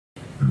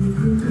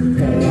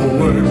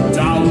Forward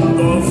down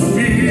the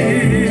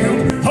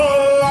field,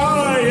 a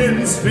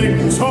Lions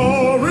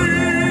victory.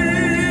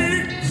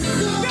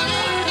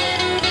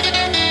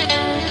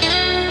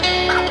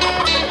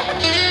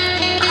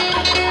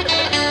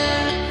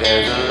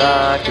 There's a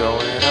lot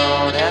going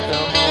on at the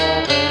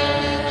moment.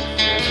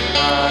 There's a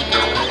lot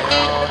going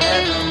on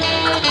at the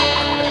moment.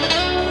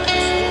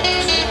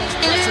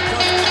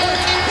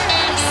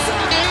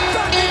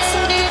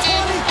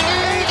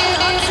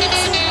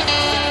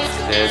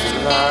 There's a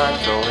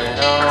lot going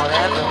on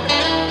at the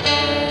moment.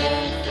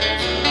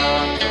 There's a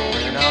lot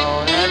going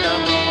on at the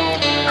moment.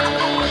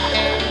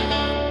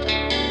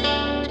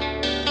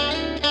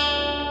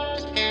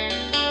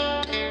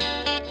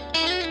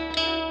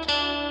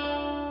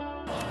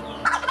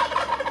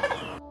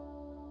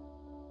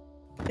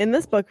 In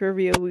this book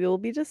review, we will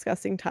be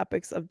discussing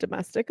topics of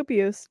domestic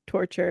abuse,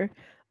 torture,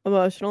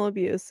 emotional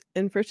abuse,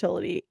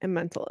 infertility, and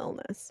mental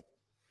illness.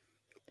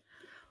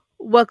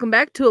 Welcome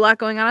back to A Lot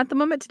Going On at the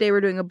Moment. Today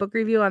we're doing a book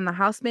review on The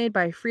Housemaid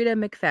by Frida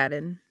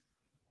McFadden.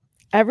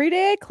 Every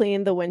day I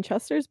clean the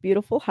Winchesters'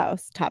 beautiful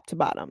house top to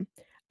bottom.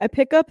 I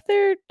pick up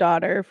their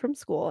daughter from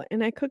school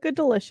and I cook a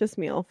delicious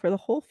meal for the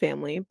whole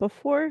family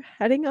before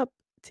heading up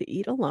to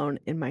eat alone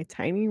in my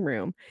tiny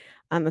room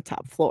on the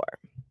top floor.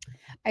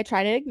 I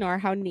try to ignore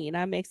how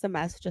Nina makes a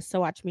mess just to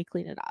watch me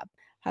clean it up,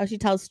 how she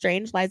tells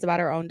strange lies about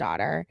her own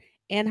daughter,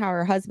 and how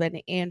her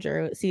husband,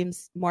 Andrew,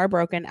 seems more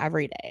broken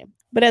every day.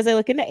 But as I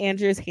look into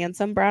Andrew's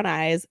handsome brown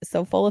eyes,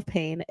 so full of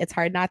pain, it's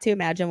hard not to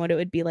imagine what it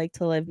would be like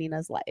to live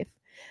Nina's life.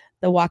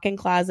 The walk-in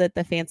closet,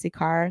 the fancy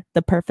car,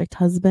 the perfect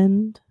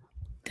husband.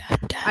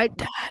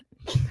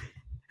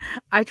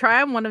 I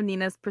try on one of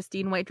Nina's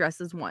pristine white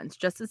dresses once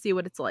just to see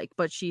what it's like,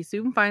 but she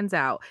soon finds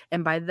out.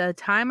 And by the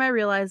time I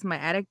realize my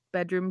attic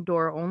bedroom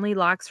door only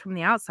locks from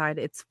the outside,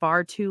 it's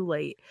far too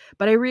late.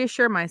 But I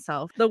reassure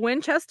myself, the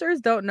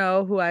Winchesters don't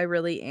know who I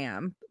really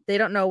am. They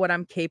don't know what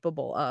I'm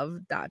capable of. ...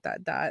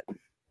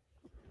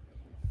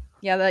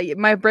 Yeah,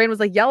 my brain was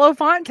like yellow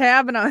font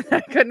tab, and I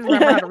couldn't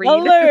remember how to read.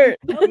 Alert!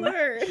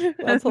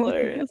 That's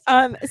hilarious.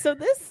 So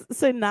this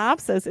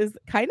synopsis is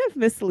kind of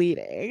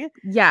misleading.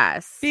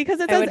 Yes, because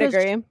it I says would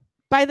agree.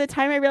 By the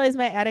time I realized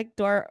my attic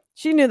door,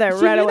 She knew that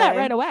she right knew away. that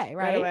right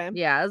away.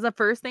 Yeah, it was the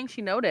first thing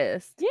she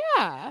noticed.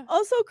 Yeah.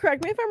 Also,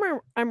 correct me if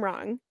I'm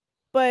wrong,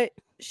 but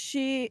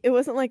it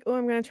wasn't like, oh,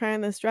 I'm gonna try on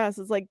this dress.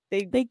 It's like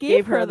they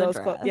gave her the those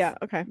clothes. dress. Yeah.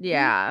 Okay.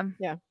 Yeah.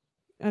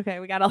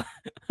 Okay, we got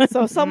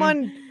So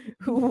someone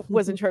who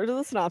was in charge of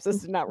the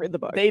synopsis did not read the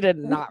book. They did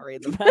not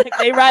read the book.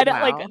 They read it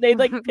Wow. they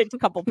picked a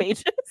couple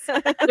pages.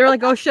 They were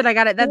like, oh shit, I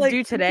got it. That's Like-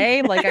 due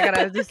today. Like, I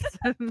gotta just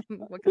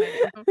what can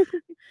I do?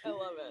 I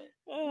love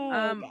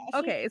it.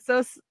 Okay,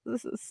 so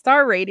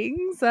star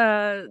ratings.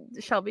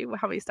 Shelby,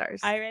 how many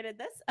stars? I rated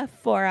this a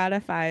 4 out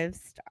of 5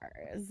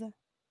 stars.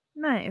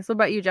 Nice. What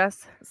about you,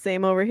 Jess?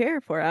 Same over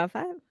here. 4 out of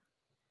 5.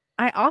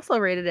 I also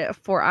rated it a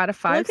 4 out of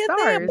 5 Look at that.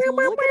 stars. Bow,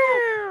 bow, Look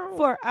at bow.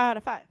 4 out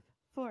of 5.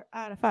 4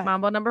 out of 5.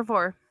 Mambo number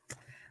 4.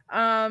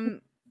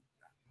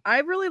 I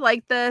really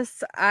like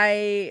this.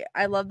 I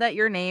love that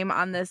your name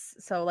on this.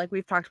 So like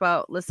we've talked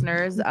about,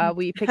 listeners,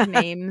 we pick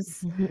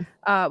names.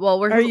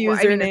 Well, Our it's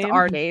username.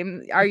 our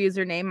name, our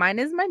username. Mine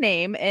is my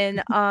name,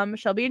 and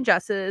Shelby and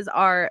Jess's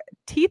are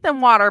teeth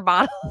and water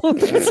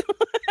bottles.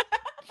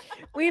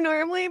 We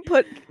normally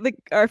put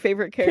our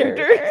favorite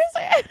characters.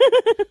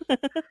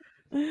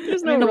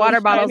 There's I mean, the water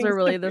bottles shining are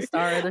really the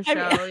star of the show.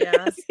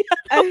 Yeah.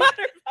 The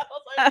water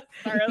bottles are the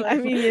star of the I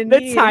mean, you the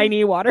need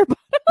tiny water bottles.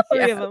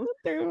 three Yeah. of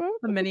them.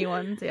 The mini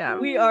ones. Yeah.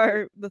 We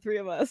are the three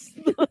of us.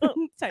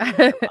 Tiny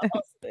water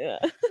bottles.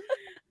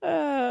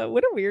 Yeah.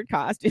 What a weird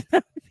costume.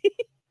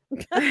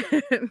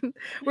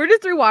 We're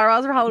just 3 water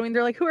bottles for Halloween.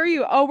 They're like, who are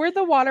you? Oh, we're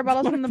the water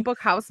bottles from the book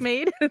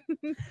Housemaid.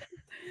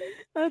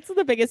 That's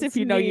the biggest. It's If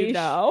you know, you niche.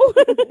 know.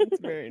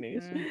 It's very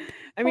niche.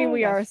 I mean, Oh,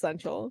 we gosh. are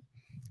essential.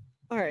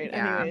 All right.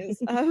 Yeah.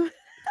 Anyways. Oh, God.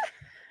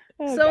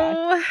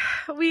 So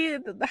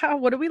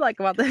what do we like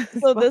about this?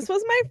 So book? this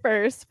was my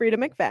first Frida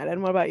McFadden.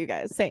 What about you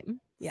guys? Same.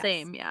 Yes.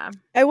 Same, yeah.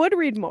 I would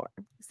read more.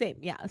 Same.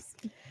 Yes.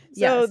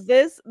 So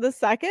Yes. the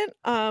second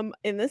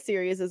in the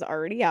series is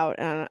already out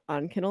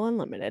on Kindle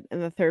Unlimited,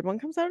 and the third one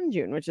comes out in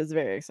June, which is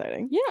very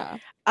exciting. Yeah.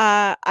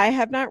 I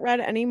have not read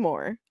any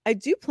more. I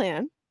do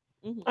plan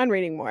Mhm. on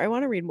reading more. I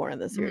want to read more in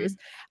the series.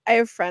 I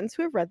have friends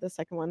who have read the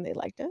second one. They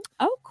liked it.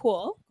 Oh,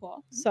 cool.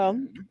 Cool. So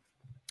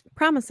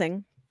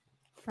promising.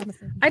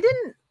 I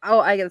didn't. Oh,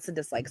 I guess it's a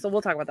dislike. So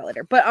we'll talk about that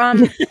later. But I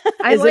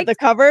Is like it the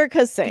cover?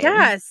 Because same.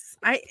 yes.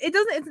 It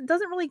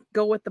doesn't really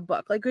go with the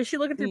book. Like, is she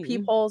looking through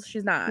peepholes?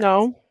 She's not.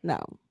 No. No.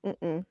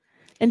 Mm-mm.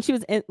 And she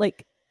was in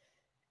like.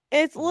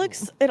 It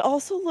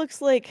also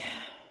looks like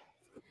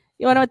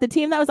You want to know what the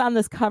team that was on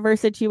this cover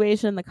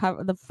situation,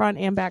 the front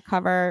and back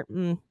cover.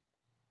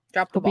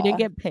 Drop the Hope ball. we didn't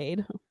get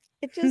paid.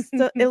 it just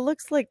it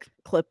looks like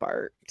clip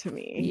art to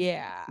me.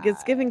 Yeah.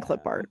 It's giving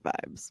clip art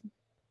vibes.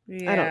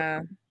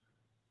 Yeah,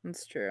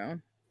 that's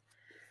true.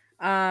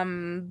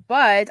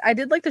 But I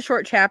did like the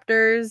short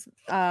chapters.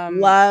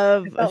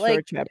 Love a felt short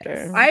like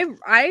chapter.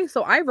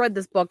 I read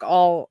this book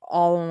all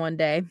in one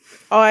day.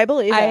 Oh, I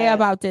believe I it.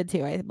 about did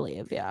too, I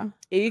believe. Yeah.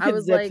 You I could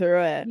was zip like,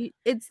 through it.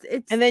 It's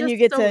And then you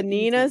just get so to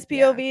Nina's easy.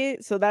 Yeah.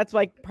 POV. So that's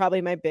like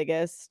probably my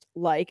biggest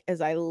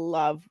is I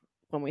love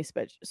when we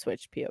switch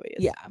POVs.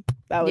 Yeah.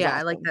 That was Yeah, awesome.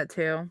 I like that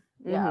too.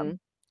 Yeah.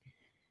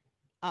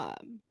 Mhm.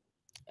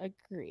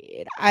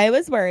 Agreed. I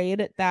was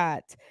worried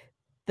that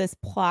this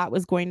plot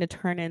was going to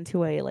turn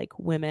into a like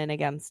women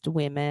against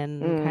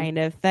women kind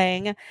of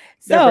thing. They're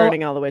So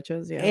burning all the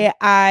witches. Yeah.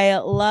 I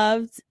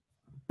loved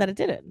that it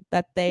didn't.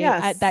 That they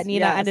Yes, that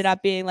Nina ended yes.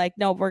 up being like,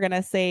 no, we're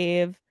gonna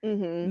save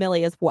Mhm.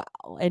 Millie as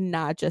well, and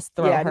not just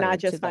throw Yeah, her. not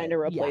into just find the- a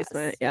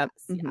replacement. Yes, Yep.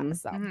 yes, Mhm.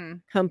 yes. So,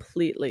 Mhm.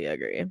 Completely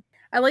agree.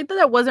 I like that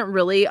it wasn't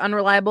really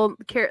unreliable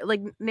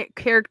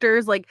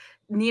characters. Like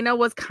Nina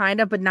was kind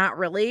of, but not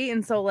really,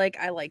 and so like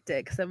I liked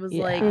it because it was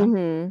like, Yeah.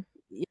 Mhm.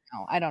 you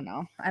know, I don't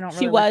know, I don't.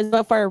 she really was,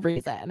 but for a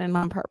reason and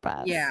on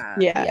purpose. Yeah.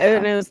 Yeah,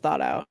 and it was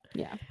thought out.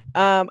 Yeah.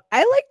 I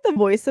like the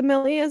voice of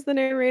Millie as the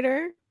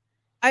narrator.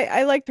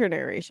 I liked her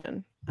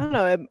narration. I don't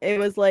know. It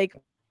was like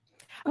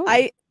Oh.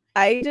 I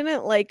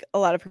didn't like a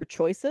lot of her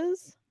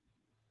choices,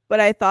 but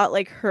I thought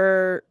like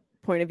her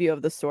point of view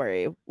of the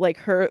story, like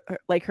her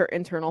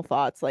internal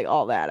thoughts, like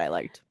all that I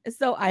liked.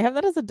 So I have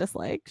that as a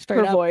dislike. Straight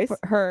Her up, voice?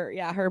 her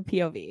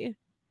POV.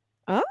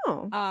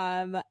 Oh.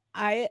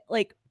 I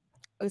like.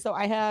 So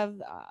I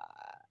have.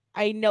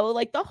 I know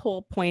like the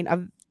whole point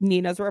of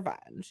Nina's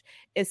revenge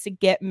is to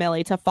get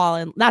Millie to fall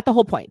in. Not the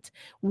whole point.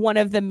 One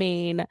of the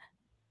main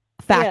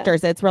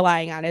factors it's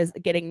relying on is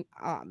getting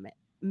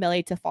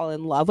Millie to fall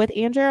in love with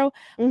Andrew.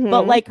 But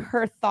Mhm. like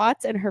her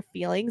thoughts and her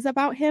feelings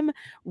about him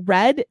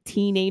read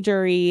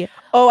teenagery.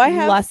 Oh, I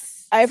have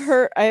lust. I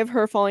have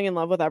her falling in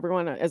love with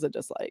everyone as a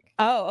dislike.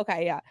 Oh,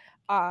 okay, yeah.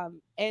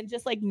 And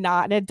just like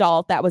not an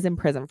adult that was in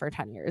prison for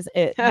 10 years.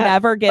 It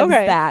never gives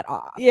Okay. that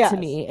off Yes. to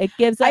me. It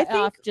gives I it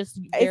off think- just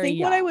I very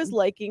think what I was young.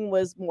 liking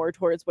was more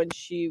towards when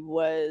she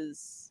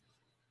was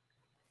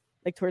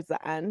like towards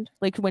the end.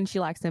 Like when she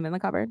locks him in the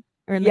cupboard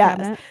or in the Yes.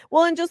 cabinet.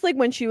 Well, and just like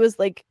when she was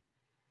like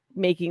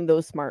making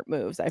those smart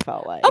moves, I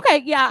felt like.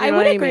 Okay, yeah, You I know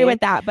would what I agree mean? with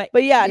that, but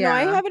But yeah, no,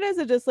 I Yeah. have it as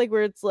a dislike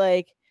where it's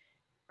like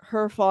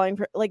her falling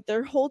for like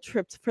their whole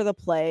trip for the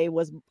play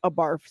was a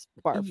barf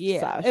yeah,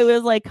 sesh. it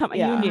was like, come on,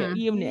 Yeah.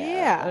 you knew.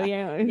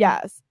 Yeah.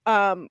 Yes.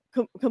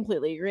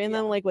 Completely agree. And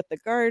then like with the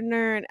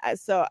gardener, and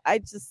so I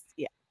just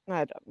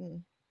I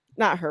don't,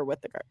 not her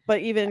with the gardener, but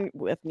even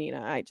with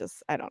Nina,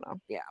 I don't know.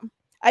 Yeah.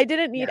 I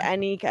didn't need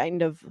any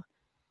kind of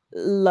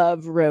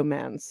love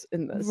romance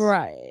in this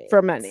Right.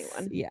 from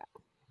anyone. Yeah.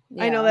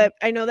 I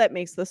know that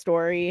makes the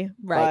story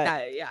Right. but-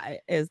 That, yeah,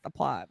 it is the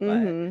plot. But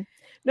Mhm.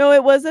 No,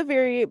 it was a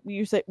very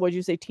would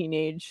you say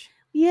teenage?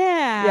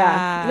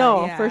 yeah.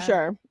 No, yeah. for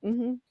sure.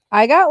 Mhm.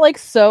 I got like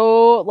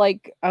so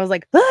like I was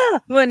like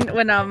when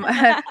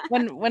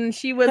when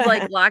she was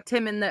like locked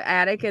him in the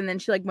attic and then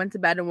she like went to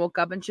bed and woke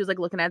up and she was like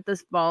looking at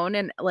this phone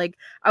and like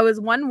I was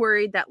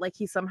worried that like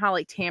he somehow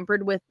like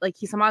tampered with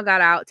he somehow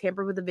got out,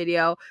 tampered with the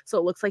video, so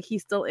it looks like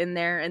he's still in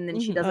there and then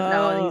she doesn't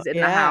know and he's in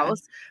the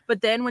house. But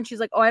then when she's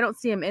like, oh, I don't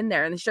see him in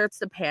there, and then she starts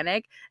to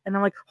panic and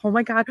I'm like, oh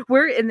my god,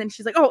 where? And then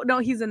she's like, oh no,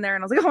 he's in there,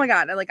 and I was like, oh my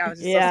god, and, like I was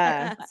just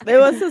Yeah. so It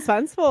was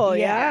suspenseful.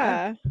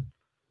 Yeah. Yeah.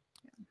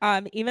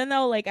 Even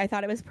though like I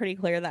thought it was pretty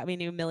clear that we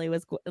knew Millie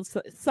was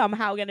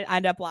somehow going to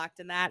end up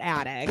locked in that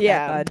attic. that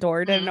Yeah. the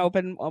door didn't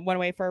open one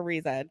way for a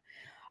reason.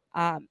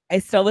 I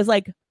still was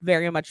like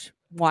very much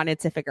wanted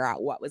to figure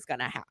out what was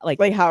gonna happen, like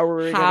how were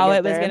we how gonna it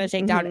get was there? gonna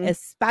shake down, Mhm.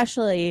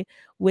 especially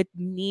with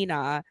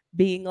Nina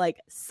being like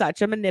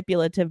such a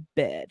manipulative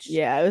bitch.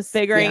 Yeah, it was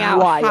Figuring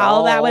out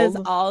how that was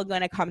wild. all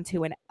gonna come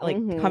to an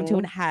come to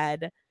an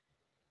head.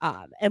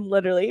 And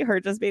literally her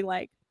just being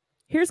like,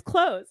 here's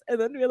clothes, and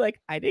then be like,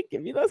 I didn't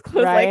give you those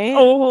clothes. Right? Like,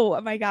 oh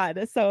my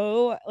god,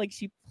 so like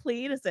she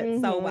played it so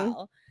Mhm.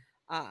 well.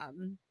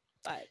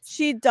 But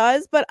She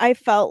does, but I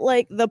felt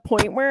like the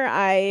point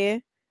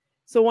where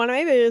so one of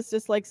my biggest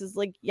dislikes is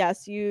like,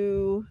 yes,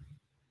 there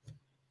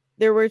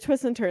were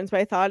twists and turns, but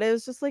I thought it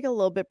was just like a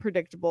little bit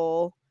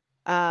predictable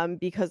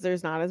because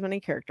there's not as many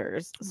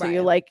characters. So you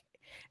Right. like,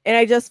 and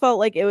I just felt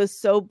like it was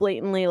so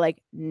blatantly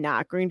like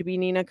not going to be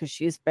Nina because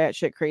she's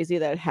batshit crazy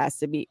that it has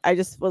to be. I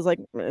just was like,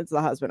 it's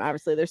the husband.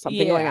 Obviously, there's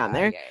something going on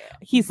there. yeah.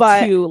 He's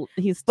But- too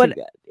but-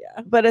 good.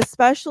 Yeah. But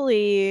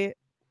especially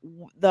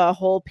the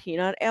whole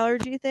peanut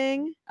allergy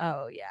thing.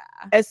 Oh yeah.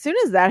 As soon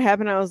as that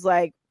happened, I was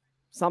like,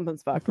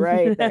 something's fucked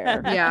right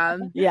there. yeah.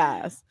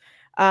 Yes.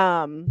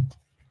 I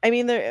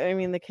mean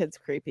the kid's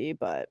creepy,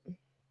 but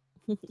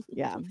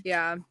yeah.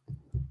 Yeah.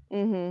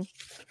 Mm-hmm.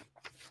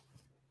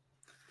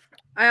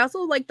 I also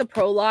like the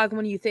prologue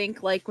when you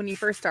think like when you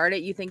first start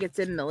it, you think it's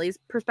in Millie's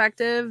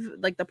perspective.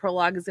 Like the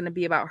prologue is going to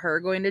be about her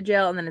going to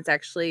jail, and then it's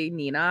actually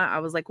Nina. I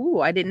was like, ooh,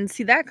 I didn't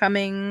see that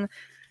coming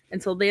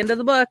until the end of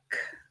the book.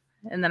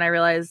 And then I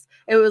realized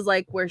it was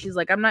like where she's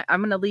like, I'm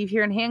gonna leave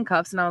here in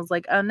handcuffs. And I was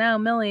like, oh no,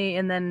 Millie.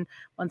 And then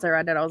once I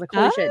read it, I was like,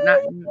 holy shit,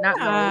 not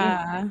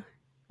Millie.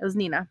 It was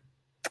Nina.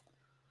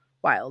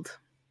 Wild.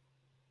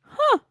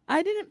 Huh.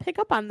 I didn't pick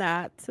up on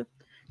that.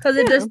 Because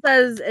it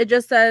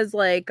just says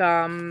like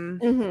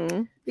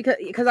Mm-hmm.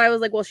 because I was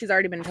like, well, she's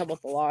already been in trouble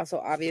with the law, so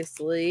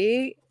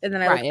obviously, and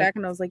then I looked Right. back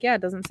and I was like, yeah,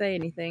 it doesn't say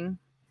anything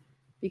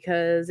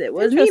because it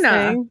was Nina.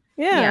 Interesting.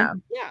 Yeah.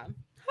 Yeah.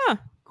 Huh.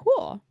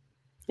 Cool.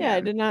 Yeah, I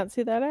did not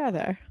see that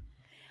either.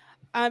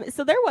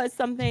 So there was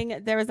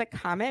a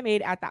comment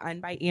made at the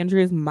end by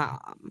Andrew's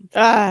mom.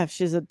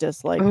 She's a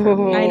dislike for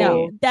me. I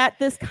know that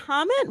this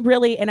comment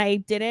really, and I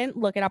didn't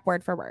look it up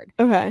word for word.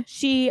 Okay.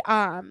 She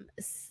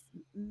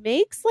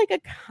makes like a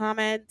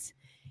comment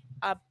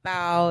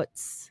about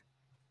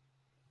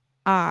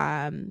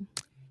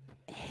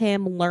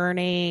him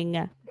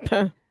learning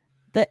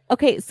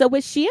okay, so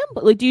was she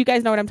like, do you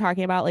guys know what I'm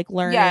talking about? Like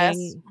learning.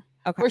 Yes.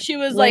 Okay. Where she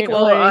was like,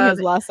 learning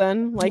his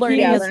lesson. Like learning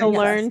he has his to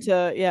lesson. learn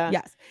to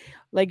Yes.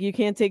 Like you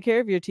can't take care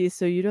of your teeth,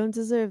 so you don't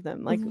deserve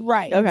them. Like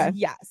right. Okay.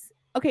 Yes.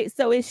 Okay,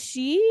 so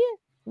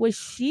was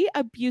she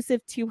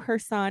abusive to her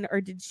son,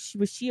 or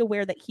was she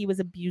aware that he was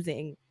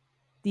abusing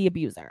the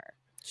abuser?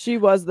 She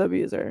was the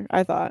abuser,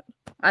 I thought.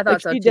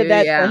 Like, so she too, did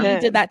that yeah. to him. He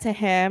did that to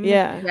him.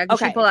 Yeah. Yeah, because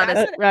she Okay, pulled out his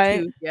that's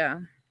right. tooth, yeah.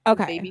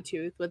 Okay. Baby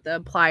tooth with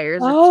the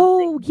pliers.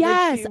 Oh Like,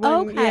 yes. she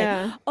wouldn't- Okay.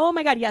 Yeah. Oh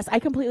my god. Yes, I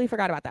completely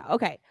forgot about that.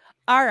 Okay.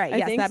 All right.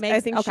 Yes, that makes. I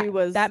think okay. she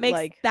was that makes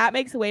like that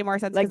makes way more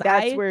sense. like 'cause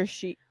that's where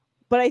she.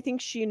 But I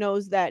think she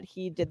knows that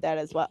he did that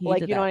as well. he Like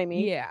did you know that. what I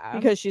mean? Yeah.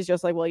 Because she's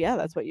just like, well, yeah,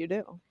 that's what you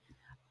do.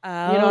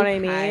 Oh, you know what I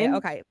mean?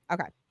 Okay.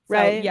 Okay. So,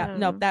 Right? yeah.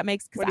 No, that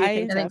makes. What do you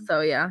think, I think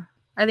so, yeah.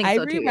 I think I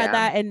so too. reread Yeah.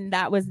 that, and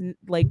that was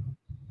like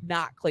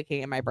not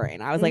clicking in my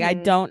brain. I was like, I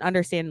Mhm. don't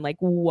understand like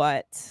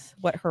what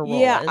her role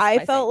Yeah, is. I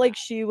by felt saying like that.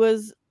 she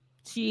was.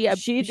 she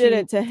did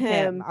it to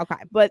him. Okay.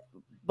 But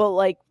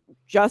like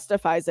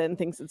justifies it and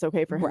thinks it's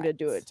okay for him to Right.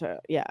 do it to.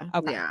 Yeah.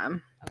 Okay. Yeah.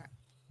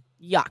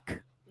 Yuck.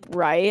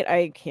 Right.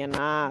 I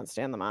cannot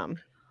stand the mom.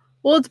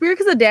 Well, it's weird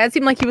because the dad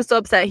seemed like he was so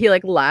upset he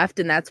like left,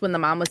 and that's when the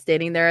mom was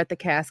standing there at the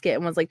casket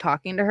and was like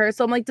talking to her.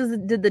 So I'm like,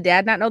 did the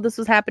dad not know this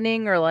was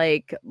happening, or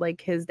like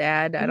his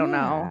dad? I don't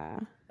know. Yeah.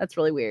 That's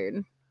really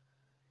weird.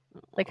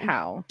 Like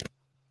how?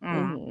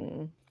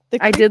 Mhm.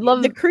 I did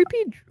love the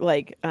creepy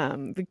like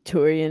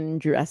Victorian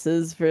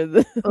dresses for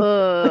the.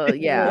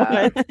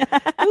 yeah. What?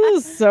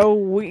 This is so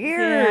weird.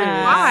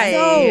 Yeah. Why?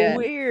 So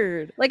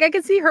weird. Like I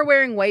could see her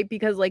wearing white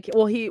because like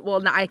no,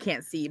 I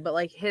can't see, but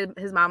like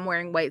his mom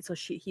wearing white, so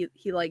he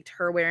liked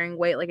her wearing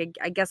white. Like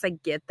I guess I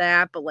get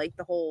that, but like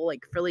the whole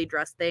like frilly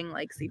dress thing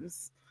like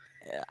seems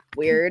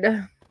weird.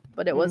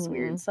 But it was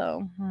weird,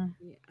 so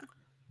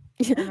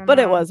But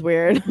it was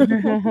weird.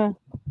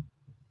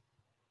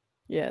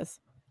 Yes.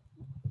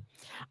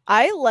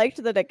 I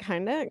liked that it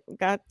kind of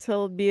got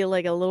to be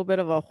like a little bit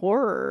of a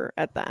horror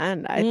at the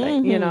end. I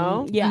think, you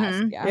know? Yes.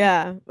 Mhm. Yeah.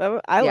 Yeah,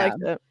 I Yeah.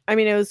 liked it. I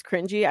mean, it was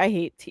cringy. I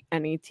hate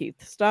any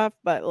teeth stuff,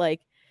 but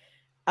like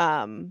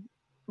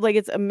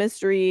it's a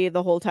mystery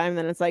the whole time.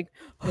 Then it's like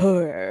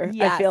horror. I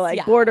Yes, feel like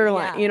yes,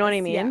 borderline. You know what I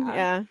yes, mean?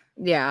 yeah.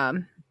 Yeah.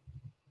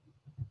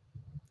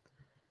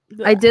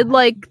 I did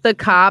like the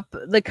cop.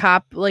 The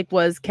cop like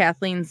was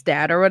Kathleen's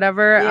dad or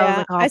whatever. I was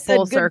like, oh, I said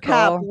full good circle.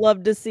 cop.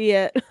 Love to see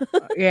it.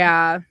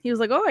 Yeah, he was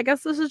like, oh, I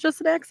guess this is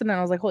just an accident.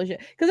 I was like, holy shit,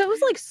 because it was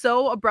like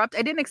so abrupt.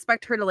 I didn't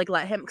expect her to like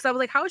let him, because I was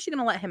like, how is she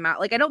gonna let him out?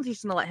 Like, I don't think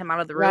she's gonna let him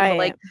out of the room. But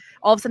like,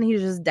 all of a sudden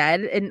he's just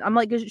dead, and I'm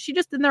like, is she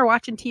just in there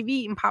watching TV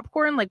eating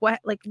popcorn? Like what?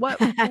 Like what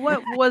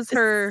was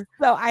her?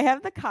 So I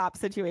have the cop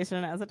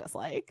situation as a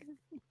dislike.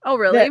 Oh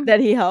really? that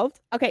he helped.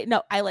 Okay,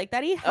 no, I like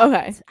that he helped.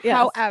 Okay, yes.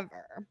 However,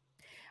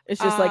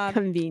 It's just like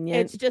convenient.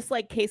 it's just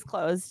like case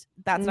closed.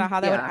 That's not how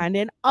that Yeah. would end.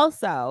 And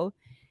also,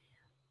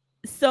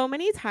 so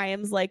many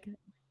times, like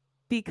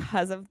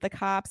because of the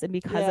cops and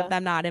because Yeah. of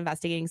them not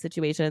investigating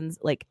situations,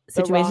 like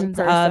The wrong situations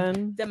of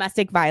person.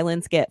 domestic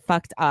violence get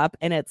fucked up.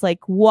 And it's like,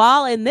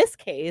 while in this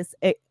case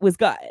it was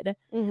good,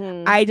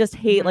 Mhm. I just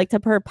hate Mhm. like to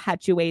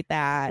perpetuate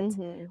that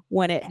Mhm.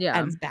 when it Yeah.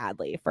 ends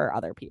badly for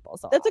other people.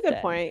 So That's a good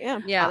often. point. Yeah.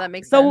 Yeah, that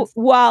makes So sense.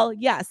 while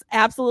yes,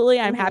 absolutely,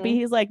 I'm happy Mhm.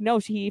 he's like, no,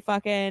 she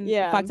fucking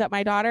Yeah. fucked up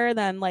my daughter,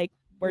 then like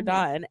we're Mhm.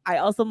 done. I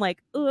also am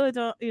like, oh,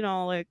 don't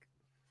like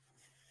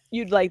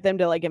You'd like them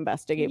to like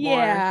investigate more.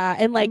 yeah,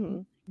 and like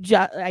Mhm.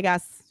 I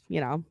guess,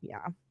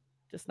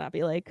 just not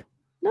be like,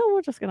 no,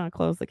 we're just gonna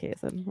close the case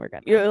and we're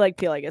good. You now. like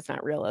feel like it's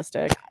not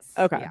realistic. Yes,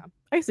 Okay. yeah.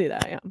 I see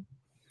that. Yeah.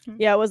 Mhm.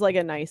 Yeah, it was like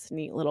a nice,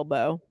 neat little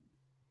bow.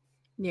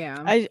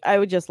 Yeah. I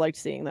would just like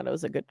seeing that it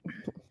was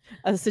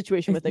a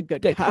situation with a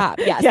good, Good cop. cop.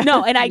 Yes. Yeah.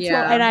 No, and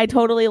Yeah. I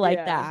totally like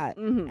Yeah. that.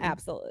 Mhm.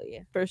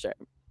 Absolutely. For sure.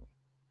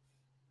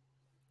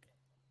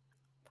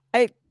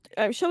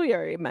 I'm sure we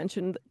already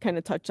mentioned, kind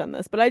of touched on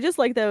this, but I just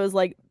like that it was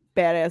like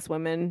badass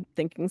women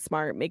thinking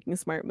smart, making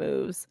smart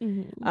moves.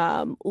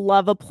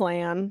 Love a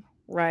plan,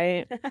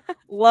 right?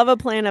 Love a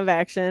plan of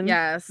action.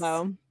 Yes.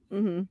 So,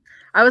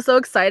 I was so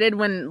excited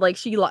when like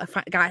she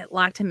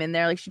locked him in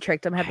there, like she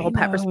tricked him, had the I whole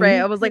pepper know, spray. me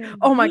I was like, too.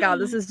 oh my god,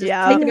 this is just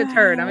Yeah. taking a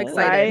turn. I'm Yes.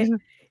 excited.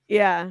 Right?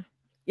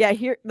 Yeah.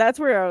 Here, that's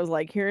where I was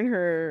like hearing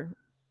her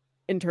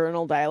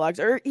internal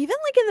dialogues, or even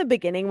like in the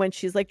beginning when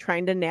she's like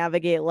trying to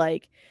navigate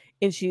like,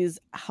 and she's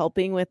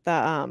helping with the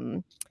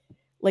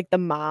like the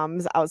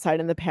moms outside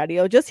in the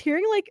patio. Just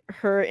hearing like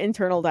her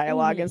internal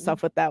dialogue and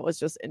stuff with that was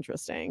just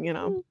interesting, you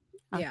know.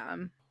 Yeah.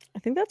 I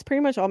think that's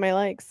pretty much all my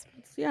likes.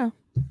 Yeah.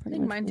 I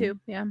think mine too.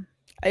 Yeah.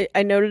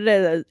 I noted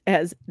it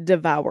as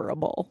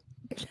devourable.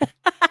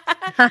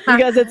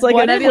 Because it's like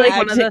Wouldn't that be like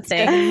one of the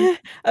things?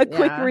 a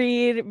quick Yeah.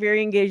 read,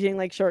 very engaging,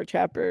 like short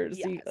chapters.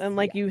 Yes, And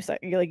like you said,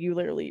 you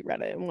literally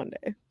read it in one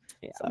day.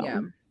 Yeah.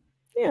 So,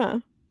 yeah.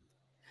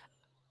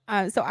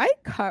 So I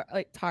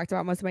talked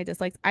about most of my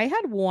dislikes. I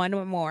had one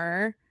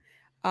more.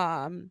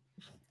 Enzo,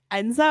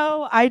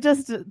 I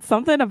just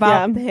something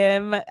about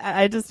him.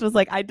 I just was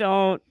like, I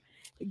don't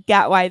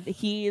get why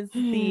he's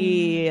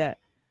the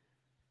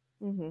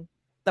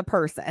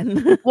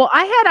person. Well,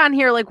 I had on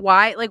here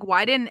why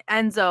didn't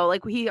Enzo,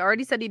 like, he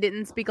already said he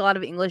didn't speak a lot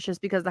of English just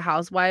because the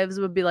housewives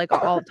would be like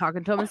all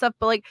talking to him and stuff,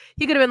 but like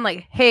he could have been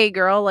like, hey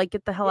girl, like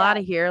get the hell out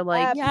of here,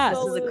 like this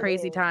is a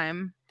crazy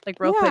time, like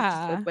real quick,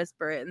 just like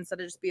whisper it instead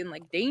of just being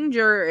like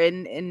danger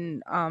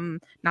and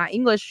not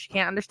English,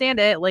 can't understand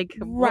it, like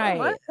right.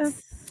 what?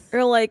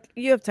 Or like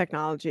you have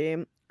technology,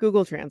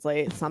 Google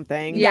Translate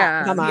something.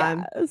 Yeah. Come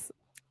on.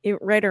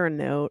 Write her a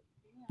note.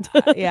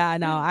 Yeah,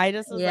 no, I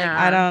just was like,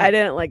 I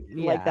didn't like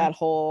that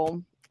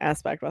whole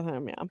aspect with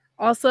him. Yeah.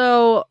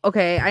 Also,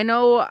 okay, I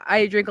know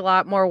I drink a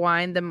lot more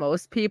wine than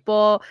most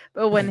people,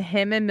 but when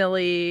him and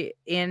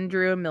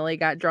Andrew and Millie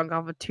got drunk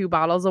off of 2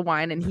 bottles of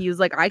wine, and he was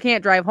like, I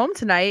can't drive home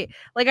tonight.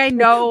 Like, I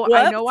know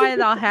why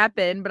that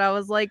happened, but I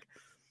was like,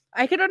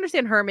 I could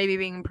understand her maybe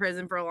being in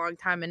prison for a long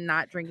time and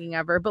not drinking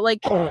ever, but like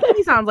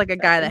he sounds like a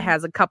guy that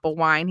has a glass of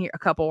wine here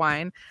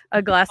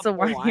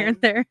and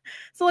there.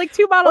 So like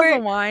 2 bottles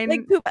of wine.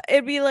 Like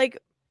it'd be like,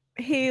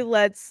 hey,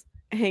 let's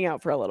hang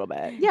out for a little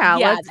bit. Yeah,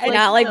 let's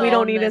not like we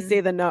don't need to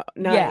say the no.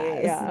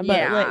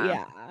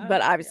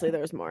 But obviously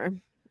there's more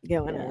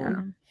going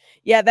on.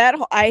 Yeah,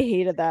 I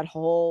hated that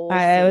whole.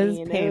 It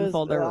was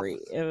painful to read.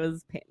 It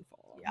was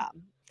painful. Yeah.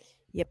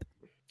 Yep.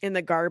 In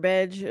the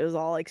garbage, it was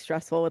all like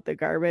stressful with the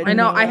garbage. I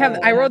know.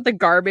 I wrote the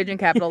garbage in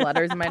capital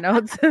letters in my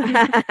notes.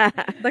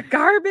 The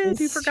garbage.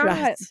 You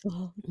forgot.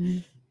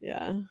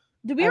 Yeah.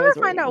 Did we ever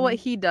find out what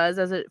he does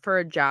for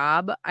a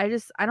job? I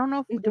don't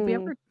know. Did we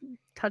ever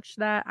touch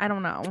that? I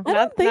don't know.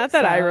 Not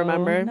that I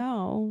remember.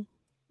 No.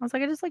 I was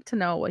like, I just like to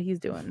know what he's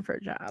doing for a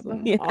job.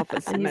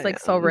 Office and he's like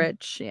so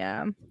rich.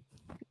 Yeah.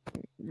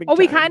 Big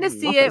we time. kind of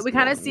see it. We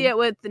kind of see it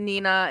with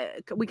Nina.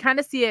 We kind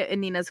of see it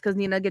in Nina's because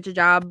Nina gets a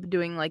job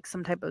doing like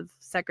some type of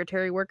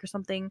secretary work or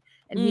something,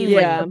 and he's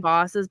like the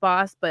boss's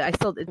boss. But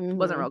it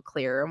wasn't real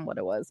clear on what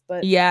it was.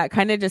 But yeah, it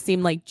kind of just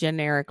seemed like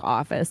generic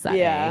office setting.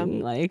 Yeah,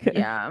 like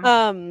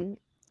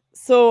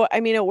So I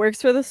mean, it works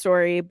for the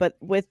story, but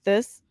with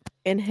this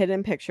in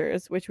Hidden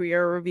Pictures, which we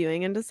are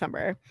reviewing in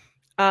December,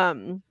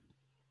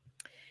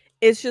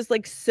 it's just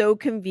like so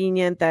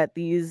convenient that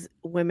these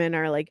women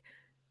are like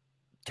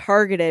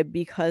targeted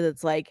because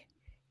it's like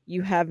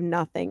you have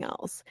nothing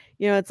else,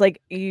 you know. It's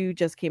like you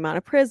just came out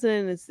of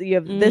prison, you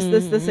have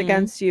this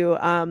against you,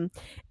 and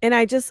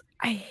I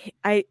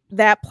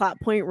that plot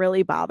point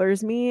really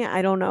bothers me.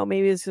 I don't know,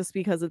 maybe it's just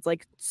because it's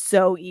like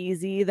so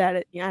easy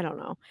that I don't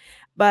know,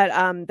 but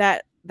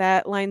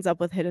that lines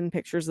up with Hidden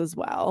Pictures as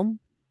well,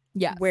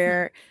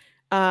 where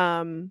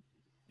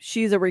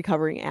she's a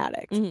recovering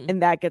addict,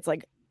 and that gets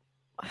like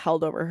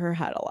held over her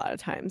head a lot of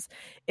times,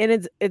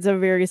 and it's a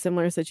very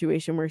similar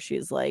situation where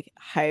she's like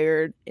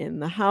hired in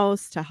the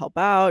house to help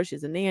out.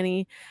 She's a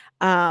nanny.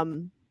 I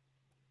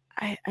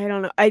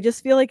don't know, I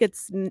just feel like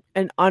it's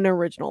an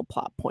unoriginal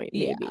plot point,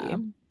 maybe.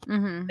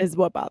 Is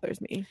what bothers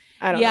me.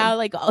 I don't know.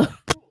 Like oh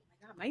my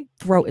God, my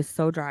throat is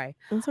so dry.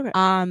 It's okay.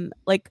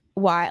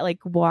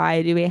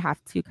 Why do we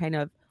have to kind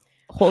of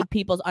hold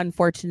people's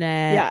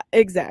unfortunate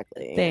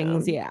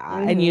things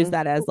and use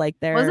that as like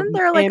their wasn't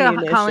there like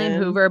a Colleen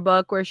Hoover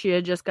book where she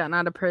had just gotten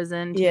out of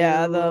prison too?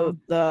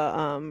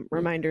 The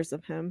reminders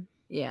of him.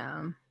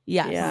 Yes.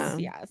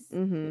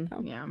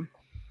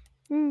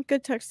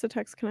 Good text to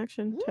text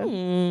connection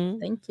too.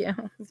 Thank you.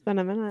 It's been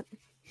a minute.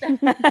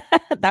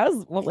 That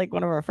was like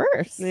one of our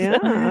first.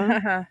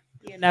 Yeah.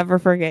 You never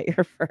forget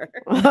your first.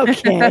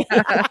 Okay.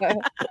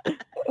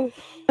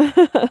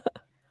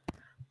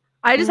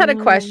 I just had a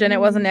question. It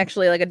wasn't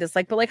actually like a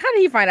dislike, but like, how did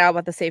he find out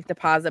about the safe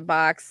deposit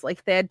box?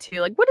 Like, they had to,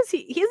 like, what is he?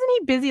 Isn't he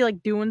busy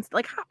like doing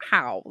like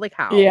how?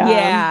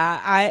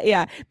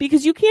 Yeah,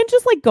 because you can't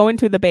just like go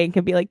into the bank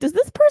and be like, does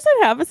this person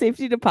have a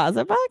safety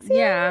deposit box here?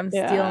 Yeah, I'm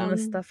stealing the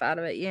stuff out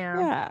of it.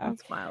 Yeah,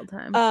 that's wild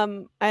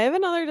time. I have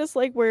another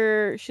dislike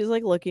where she's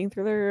like looking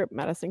through their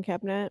medicine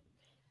cabinet,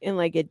 and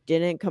like it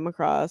didn't come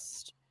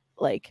across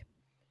like.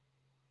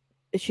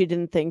 She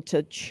didn't think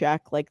to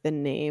check like the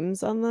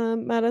names on the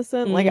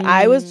medicine. Like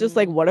I was just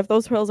like, what if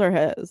those pills are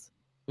his?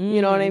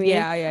 You know what I mean?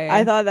 Yeah.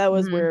 I thought that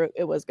was where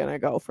it was gonna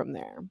go from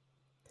there.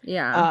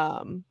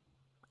 Yeah.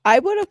 I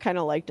would have kind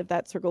of liked if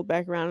that circled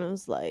back around and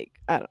was like,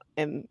 I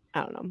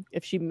don't know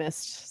if she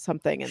missed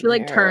something. She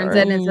like turns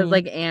it and it says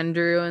like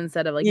Andrew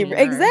instead of like Nina.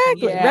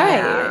 Exactly.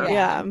 Right.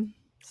 Yeah.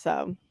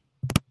 So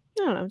I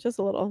don't know, just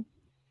a little.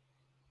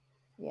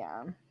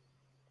 Yeah.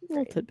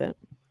 Little tidbit.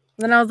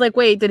 Then I was like,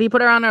 wait, did he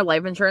put her on our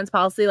life insurance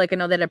policy? Like, I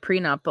know they had a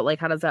prenup, but like,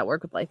 how does that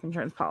work with life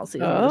insurance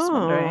policies? I'm just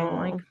wondering.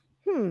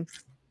 Like,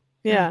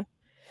 Yeah.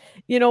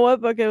 You know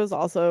what book it was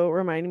also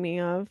reminding me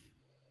of?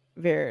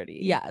 Verity.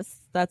 Yes,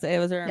 that's it.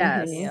 Was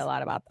reminding me Yes. a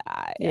lot about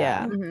that.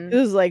 Yeah. Mhm. It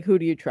was like, who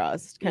do you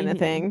trust kind of Mhm.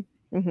 thing.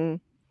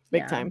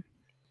 Big Yeah. time.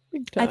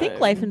 Big I think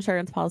life time.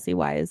 insurance policy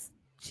wise,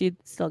 she'd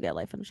still get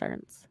life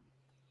insurance.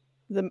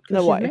 The 'cause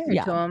she's wife. married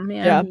Yeah. to him.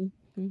 Yeah. Yeah.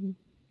 Mhm.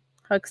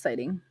 How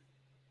exciting.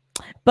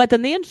 But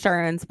then the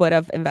insurance would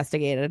have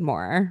investigated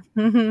more.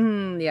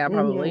 Yeah,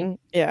 probably. Mhm.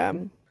 Yeah.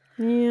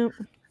 Yeah.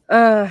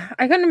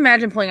 I couldn't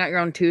imagine pulling out your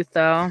own tooth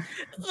though.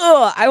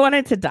 Oh, I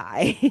wanted to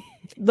die.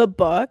 The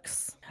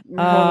books. Holding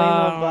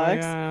the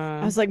books. yeah.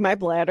 I was like, my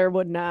bladder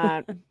would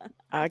not.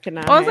 I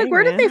cannot. I was like,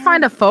 where did they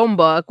find a phone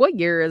book? What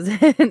year is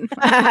it?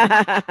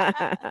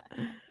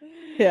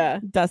 Yeah.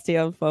 Dusty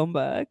old phone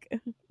book.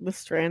 The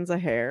strands of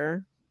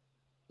hair.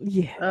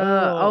 Yeah.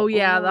 Oh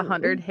yeah, the oh.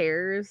 100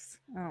 hairs.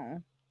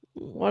 Oh.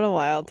 What a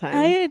wild time.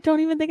 I don't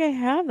even think I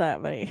have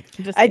that many.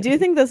 I do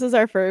think this is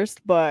our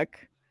first book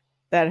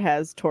that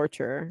has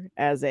torture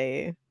as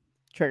a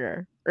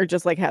trigger, or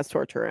just like has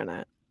torture in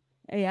it,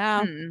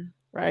 Yeah.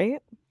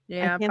 right?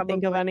 Yeah, I can't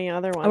think of any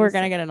other ones. Oh, we're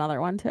gonna get another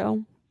one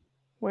too.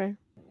 Where?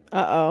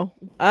 Uh oh.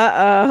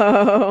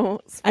 I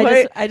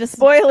just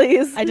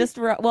Spoilies. I just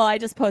wrote, well, I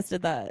just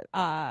posted the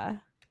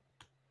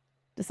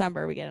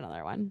December we get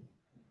another one.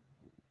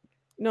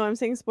 No, I'm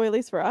saying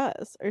spoilies for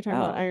us. Are you talking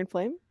about Oh. Iron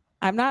Flame?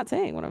 I'm not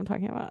saying what I'm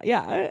talking about.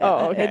 Yeah.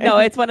 Oh, okay. No,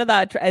 it's one of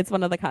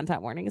the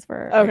content warnings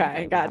for.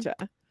 Okay, gotcha.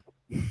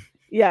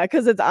 Yeah,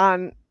 because it's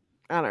on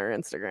our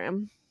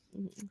Instagram.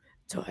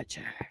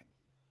 Torture.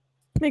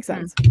 Makes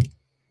sense.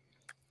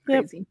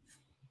 Yep. Crazy.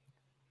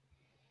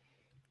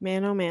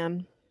 Man, oh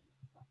man.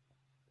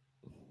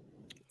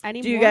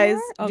 Any Do you more? guys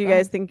Oh, do you go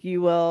guys ahead. think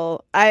you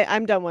will?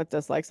 I'm done with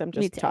dislikes. I'm Me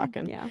just too.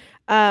 talking.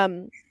 Yeah.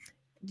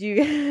 Do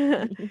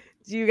you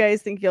do you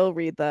guys think you'll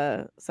read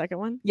the second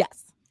one?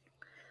 Yes.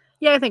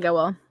 Yeah, I think I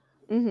will.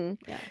 Mm-hmm.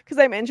 Yeah. Because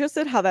I'm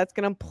interested how that's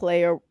gonna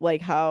play, or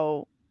like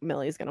how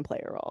Millie's gonna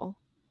play a role.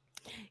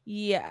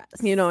 Yes.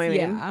 You know what I mean?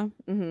 Yeah.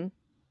 Mm-hmm.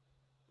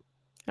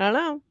 I don't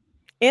know.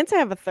 And to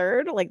have a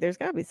third, like there's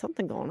gotta be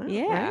something going on. Right?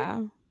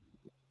 Yeah.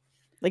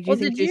 Like, do Well,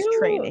 you think did she's you-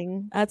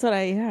 training That's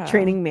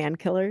training man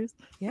killers,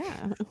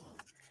 Yeah.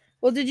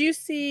 Well, did you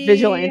see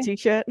vigilante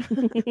shit?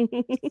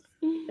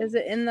 Is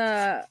it in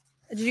the?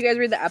 Did you guys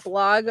read the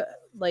epilogue?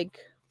 Like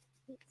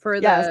for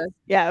Yes. the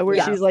Yeah, where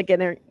Yes. she's like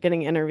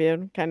getting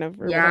interviewed, kind of.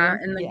 Or yeah,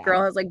 whatever. and the Yeah.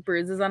 girl has like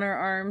bruises on her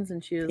arms,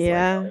 and she was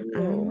Yeah, like,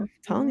 I'm "Oh."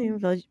 telling you,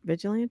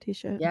 vigilante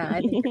shit. Yeah, I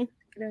think it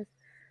is.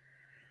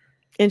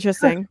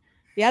 Interesting.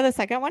 Yeah, the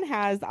second one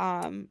has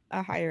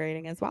a higher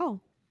rating as well.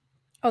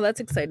 Oh,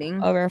 that's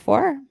exciting. Over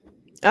 4.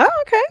 Oh,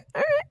 okay.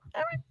 All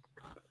right.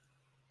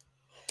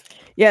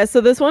 Yeah,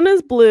 so this one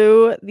is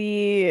blue.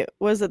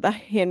 Was it the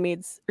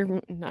Handmaid's,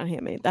 or not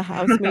Handmaid, the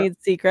Housemaid's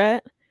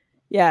Secret?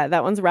 Yeah,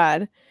 that one's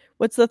red.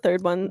 What's the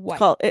third one White.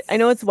 called? I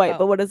know it's white, Oh.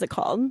 but what is it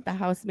called? The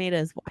housemaid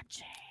is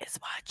watching. Is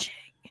watching.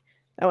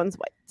 That one's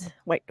white.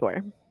 White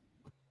door.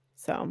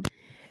 So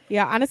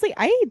Yeah, honestly,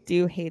 I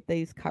do hate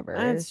these covers.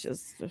 it's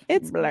just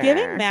It's blah.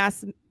 giving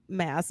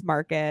mass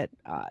market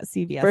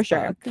CVS For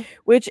sure. book.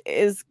 Which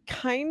is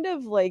kind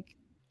of like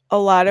a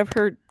lot of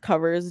her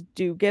covers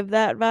do give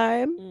that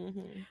vibe.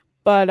 Mhm.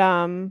 But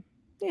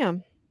yeah.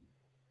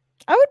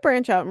 I would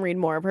branch out and read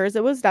more of hers.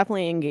 It was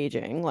definitely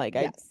engaging. Like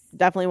Yes. I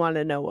definitely wanted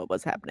to know what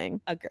was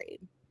happening. Agreed.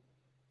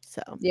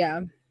 So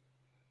Yeah.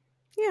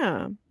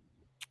 yeah.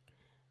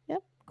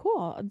 Yep.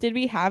 Cool. Did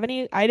we have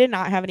any? I did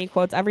not have any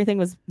quotes. Everything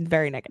was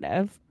very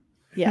negative.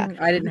 Yeah.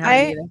 I didn't have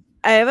it either.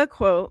 I have a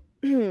quote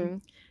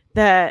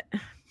that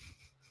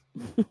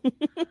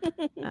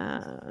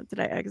did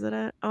I exit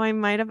it? Oh, I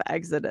might have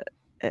exited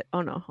it.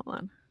 Oh no, hold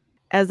on.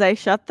 As I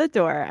shut the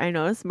door, I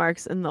noticed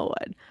marks in the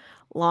wood.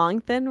 Long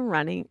thin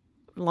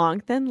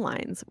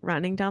lines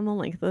running down the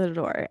length of the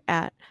door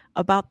at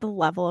about the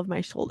level of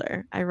my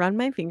shoulder. I run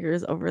my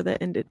fingers over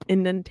the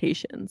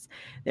indentations.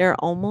 They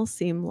almost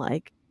seem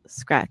like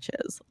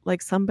scratches,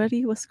 like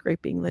somebody was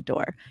scraping the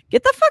door.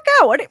 Get the fuck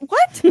out!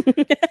 What?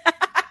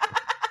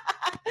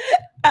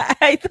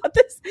 I thought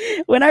this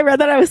when I read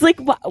that I was like,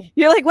 wow.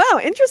 You're like, wow,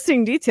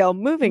 interesting detail.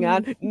 Moving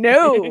on.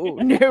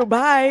 No,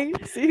 bye.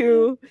 See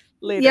you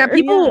later. Yeah,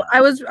 people.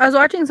 I was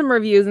watching some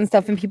reviews and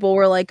stuff, and people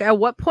were like, "At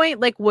what point,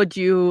 like, would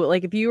you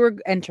like if you were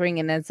entering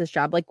in as this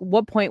job? Like,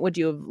 what point would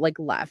you have like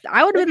left?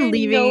 I would have been I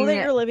leaving. know that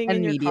you're living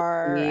in your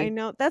car. I immediately.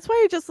 know. That's why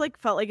I just like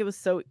felt like it was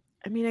so.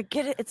 I mean, I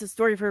get it. It's a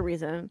story for a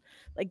reason.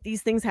 Like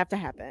these things have to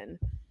happen,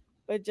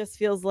 but it just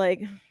feels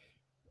like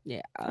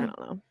Yeah. I don't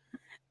know.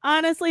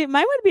 Honestly,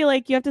 mine would be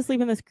like you have to sleep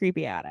in this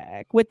creepy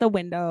attic with the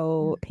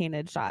window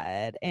painted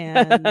shut,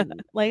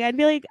 and like I'd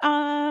be like,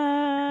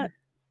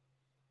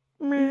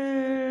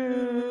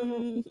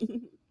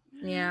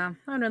 Yeah,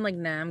 I would have been like,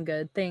 "Nah, I'm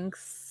good,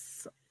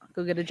 thanks."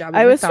 Go get a job.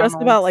 I at was stressed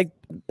about McDonald's. like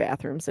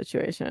bathroom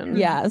situation.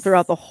 Yes.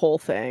 Throughout the whole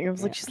thing. I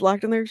was like, Yeah. she's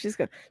locked in there. She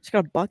got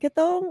a bucket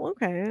though.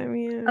 Okay. I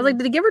mean, I was like,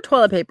 did he give her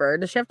toilet paper?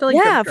 Does she have to like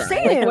Yeah, drip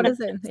dry? Like, what same. is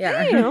it? Yeah.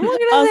 damn, I'm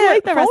looking at Also, that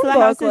like the rest of the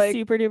phone house book, is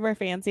super duper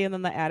fancy, and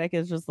then the attic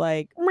is just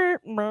like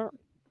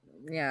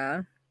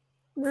Yeah.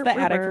 it's the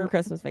attic from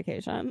Christmas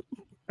Vacation.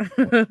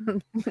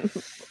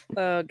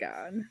 Oh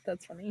God,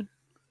 that's funny.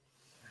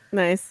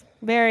 Nice.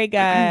 Very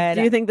good.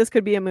 Do you think this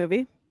could be a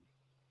movie?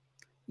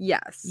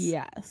 Yes.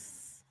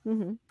 Yes.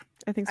 Mm-hmm.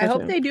 I think so. I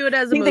hope too. they do it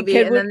as a think the movie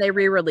kid and would- then they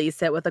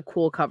re-release it with a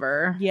cool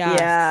cover. Yes.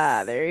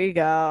 Yeah, there you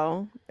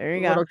go. There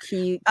you go. Little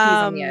keys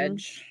on the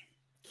edge.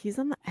 Keys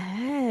on the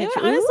edge. It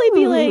would honestly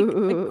be like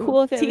Ooh.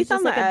 cool if it Teeth was just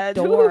on like the a edge.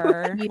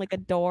 door, like a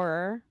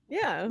door,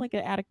 Yeah. like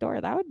an attic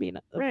door. That would be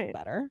Right.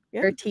 better.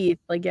 Yeah. Or teeth,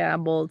 like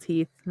bowl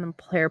teeth and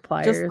hair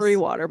pliers. Just 3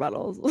 water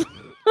bottles.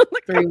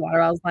 3 water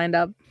bottles lined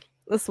up.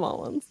 The small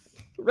ones.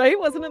 Right?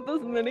 Wasn't it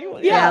those mini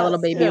ones? Yeah, little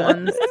baby Yeah.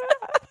 ones.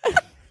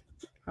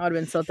 I would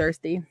have been so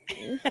thirsty.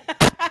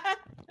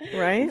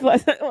 Right?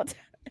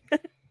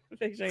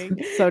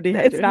 Picturing. So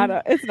dehydrated.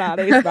 It's not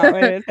a spot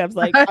when it comes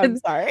like, I'm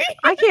sorry.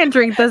 I can't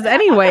drink this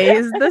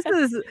anyways. This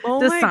is Oh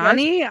my gosh.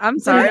 Dasani. I'm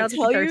Did sorry. I I was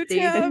tell you, thirsty.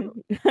 Tim?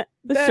 The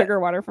That- sugar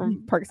water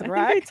from Parks I and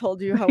think I Rec.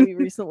 told you how we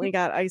recently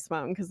got Ice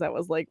Mountain because that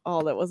was like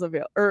all that was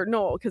available. Or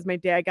no, because my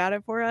dad got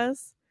it for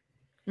us.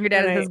 Your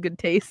dad And has good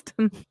taste.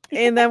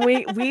 And then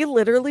we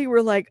literally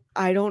were like,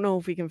 I don't know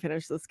if we can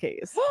finish this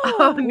case.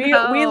 Oh, We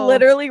no.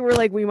 literally were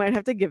like, we might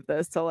have to give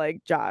this to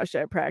like Josh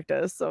at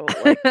practice. So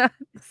like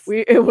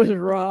it was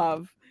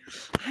rough.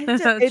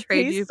 It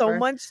Trade you tastes so for-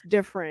 much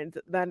different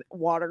than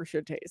water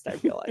should taste, I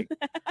feel like.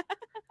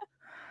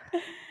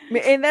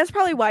 And that's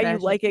probably why you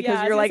Fashion. like it, Yeah, because I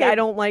was you're gonna like, say- I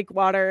don't like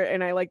water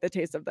and I like the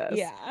taste of this.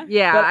 Yeah.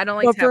 Yeah, But, I don't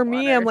like. but tap for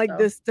me, I'm water, like, so.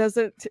 this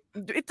doesn't.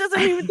 It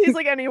doesn't even taste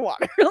like any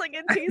water. Like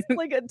it tastes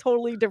like a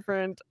totally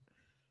different.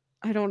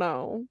 I don't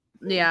know.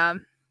 Yeah,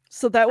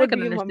 So that would can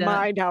be understand.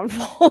 my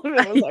downfall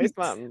if it was Ice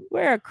Mountain.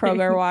 We're a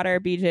Kroger water,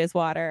 BJ's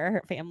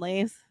water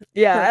families.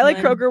 Yeah, I like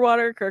Kirkland. Kroger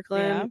water,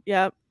 Kirkland.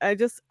 Yeah,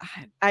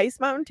 Ice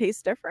Mountain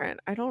tastes different.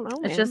 I don't know.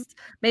 it's man. just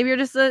maybe you're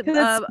just a 'Cause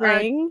it's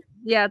spring.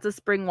 yeah, it's a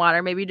spring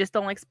water. Maybe you just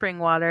don't like spring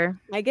water.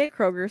 I get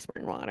Kroger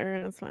spring water,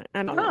 and it's fine.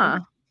 I don't Huh?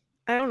 know.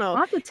 I don't know. I'll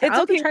have to, It's I'll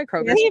have to okay. try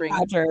Kroger Maybe spring.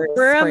 Roger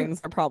We're,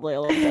 springs are probably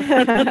a little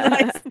different. than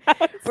Ice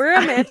Mountain We're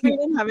a springs. match made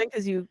in heaven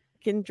because you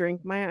can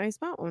drink my Ice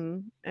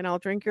Mountain, and I'll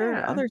drink your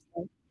Yeah. other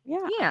stuff. Yeah.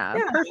 Yeah,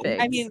 Yeah,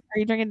 perfect. I mean, are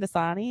you drinking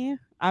Dasani?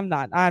 I'm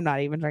not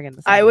even drinking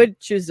Dasani. I would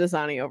choose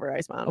Dasani over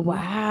Ice Mountain.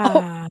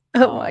 Wow.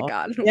 oh my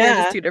god, we're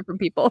Yeah. just 2 different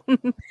people.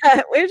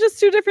 We're just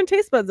 2 different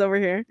taste buds over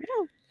here.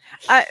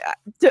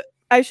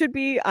 I should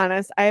be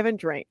honest. I haven't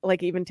drank,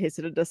 like, even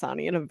tasted a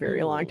Dasani in a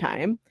very long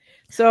time.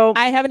 So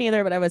I haven't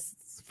either, but I was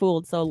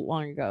fooled so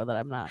long ago that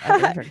I'm not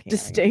ever drinking.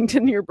 distinct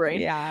in your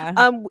brain. Yeah.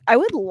 I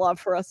would love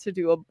for us to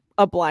do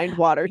a blind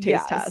water taste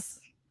Yes.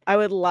 test. I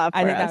would love. For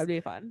I think us. that would be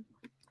fun.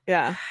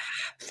 Yeah.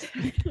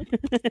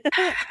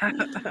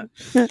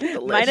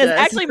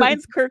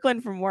 Mine's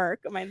Kirkland from work.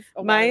 Mine's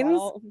a water Mine's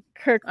bottle.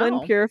 Kirkland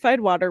Oh. purified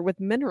water with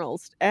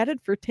minerals added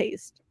for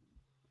taste.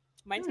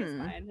 Mine tastes Hmm.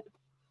 fine.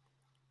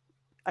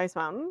 Ice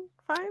Mountain,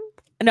 fine.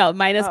 No,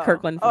 mine is Oh.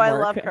 Kirkland Oh, from I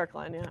work. love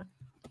Kirkland. Yeah.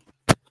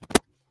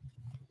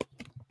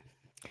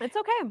 It's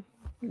okay.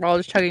 We're all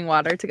just chugging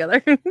water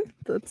together.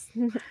 That's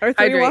Or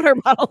 3 Hydrate. water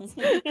bottles.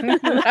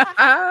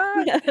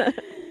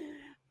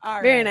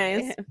 All Very right.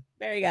 nice.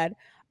 Very good.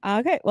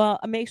 Okay, well,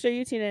 make sure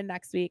you tune in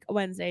next week,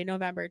 Wednesday,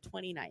 November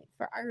 29th,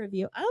 for our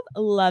review of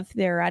Love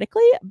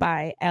Theoretically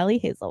by Allie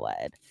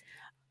Hazelwood.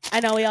 I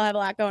know we all have a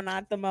lot going on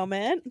at the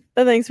moment.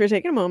 So thanks for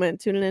taking a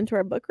moment tuning into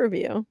our book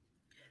review.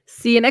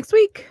 See you next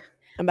week.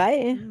 And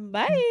bye.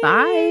 Bye.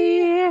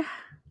 Bye.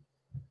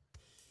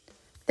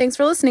 Thanks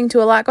for listening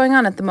to A Lot Going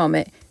On at the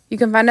Moment. You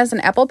can find us on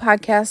Apple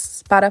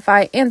Podcasts,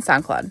 Spotify, and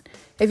SoundCloud.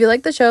 If you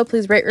like the show,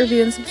 please rate,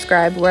 review, and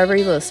subscribe wherever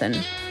you listen.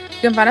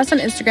 You can find us on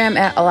Instagram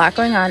at A Lot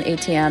Going On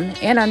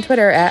ATM and on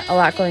Twitter at A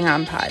Lot Going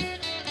On Pod.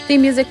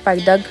 Theme music by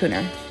Doug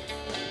Cooner.